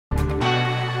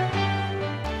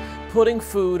Putting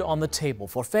food on the table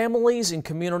for families in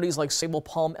communities like Sabal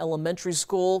Palm Elementary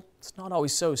School, it's not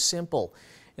always so simple.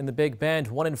 In the Big Bend,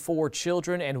 1 in 4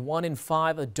 children and 1 in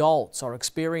 5 adults are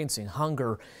experiencing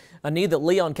hunger, a need that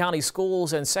Leon County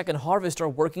Schools and Second Harvest are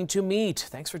working to meet.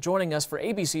 Thanks for joining us for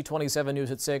ABC 27 News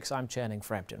at 6. I'm Channing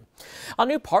Frampton. A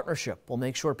new partnership will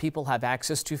make sure people have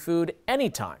access to food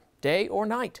anytime, day or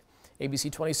night.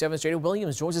 ABC 27's Jada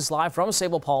Williams joins us live from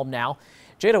Sabal Palm now.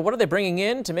 Jada, what are they bringing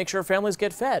in to make sure families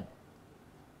get fed?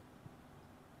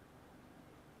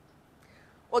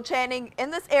 Well, Channing,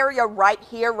 in this area right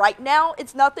here, right now,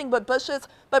 it's nothing but bushes,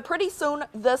 but pretty soon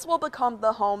this will become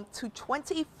the home to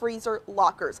 20 freezer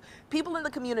lockers. People in the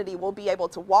community will be able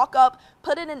to walk up,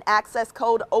 put in an access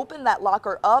code, open that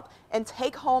locker up, and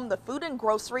take home the food and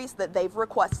groceries that they've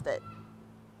requested.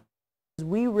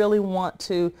 We really want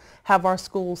to have our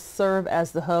schools serve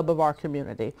as the hub of our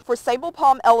community. For Sabal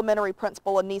Palm Elementary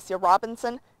Principal Anicia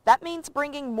Robinson, that means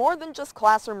bringing more than just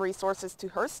classroom resources to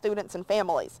her students and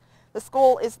families. The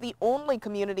school is the only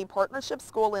community partnership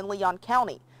school in Leon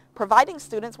County, providing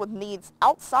students with needs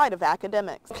outside of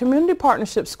academics. Community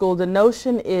partnership school, the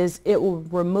notion is it will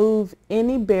remove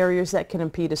any barriers that can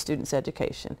impede a student's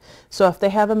education. So if they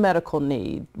have a medical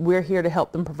need, we're here to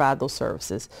help them provide those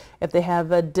services. If they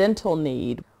have a dental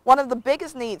need. One of the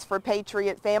biggest needs for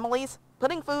Patriot families,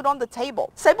 putting food on the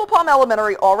table. Sabal Palm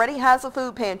Elementary already has a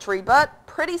food pantry, but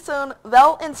pretty soon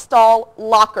they'll install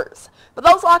lockers. But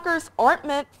those lockers aren't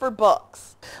meant for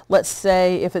books. Let's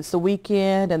say if it's the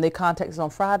weekend and they contact us on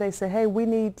Friday, say, hey, we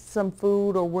need some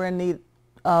food, or we're in need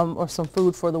or some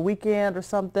food for the weekend or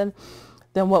something,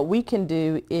 then what we can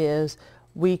do is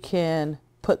we can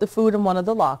put the food in one of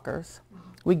the lockers.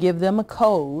 We give them a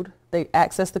code. They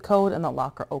access the code and the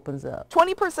locker opens up.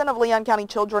 20% of Leon County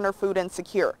children are food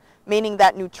insecure, meaning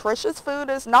that nutritious food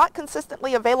is not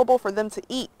consistently available for them to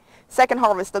eat. Second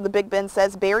Harvest of the Big Bend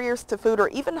says barriers to food are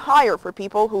even higher for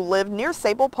people who live near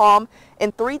Sabal Palm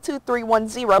in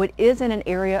 32310. It is in an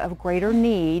area of greater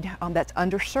need that's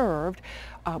underserved,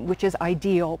 which is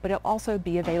ideal, but it'll also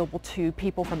be available to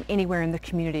people from anywhere in the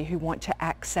community who need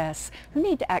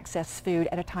to access food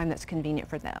at a time that's convenient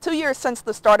for them. 2 years since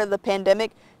the start of the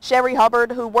pandemic, Sherry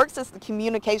Hubbard, who works as the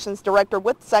communications director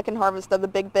with Second Harvest of the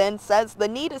Big Bend, says the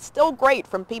need is still great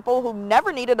from people who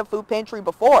never needed a food pantry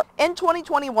before. In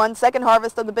 2021, Second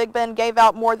Harvest of the Big Bend gave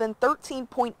out more than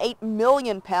 13.8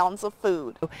 million pounds of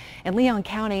food. In Leon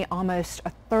County, almost a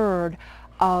third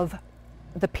of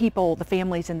the people, the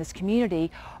families in this community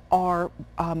are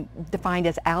defined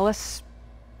as ALICE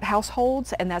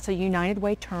households, and that's a United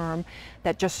Way term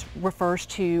that just refers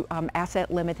to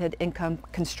asset limited, income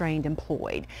constrained,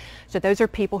 employed. So those are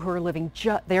people who are living,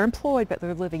 they're employed, but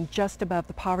they're living just above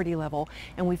the poverty level,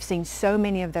 and we've seen so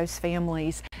many of those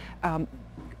families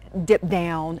dip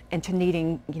down into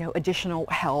needing, additional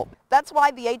help. That's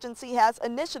why the agency has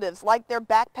initiatives like their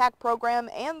backpack program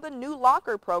and the new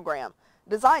locker program,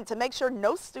 designed to make sure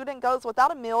no student goes without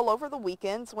a meal over the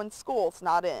weekends when school's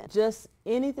not in. Just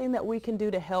anything that we can do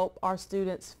to help our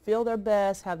students feel their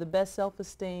best, have the best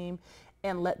self-esteem,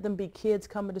 and let them be kids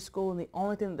coming to school, and the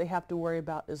only thing that they have to worry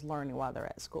about is learning while they're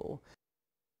at school.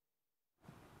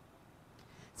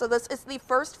 So this is the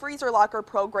first freezer locker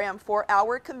program for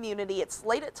our community. It's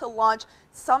slated to launch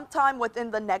sometime within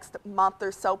the next month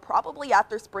or so, probably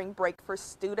after spring break for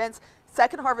students.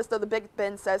 Second Harvest of the Big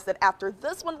Bend says that after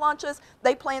this one launches,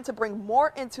 they plan to bring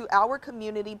more into our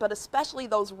community, but especially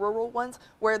those rural ones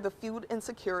where the food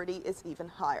insecurity is even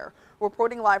higher.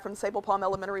 Reporting live from Sabal Palm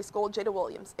Elementary School, Jada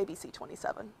Williams, ABC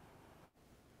 27.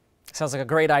 Sounds like a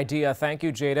great idea. Thank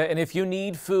you, Jada. And if you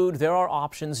need food, there are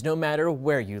options no matter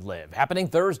where you live. Happening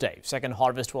Thursday, Second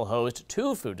Harvest will host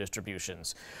 2 food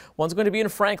distributions. One's going to be in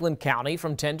Franklin County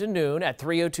from 10 to noon at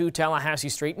 302 Tallahassee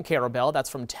Street in Carabel. That's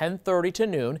from 10:30 to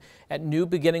noon at New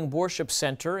Beginning Worship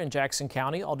Center in Jackson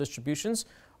County. All distributions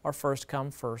are first come,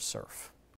 first serve.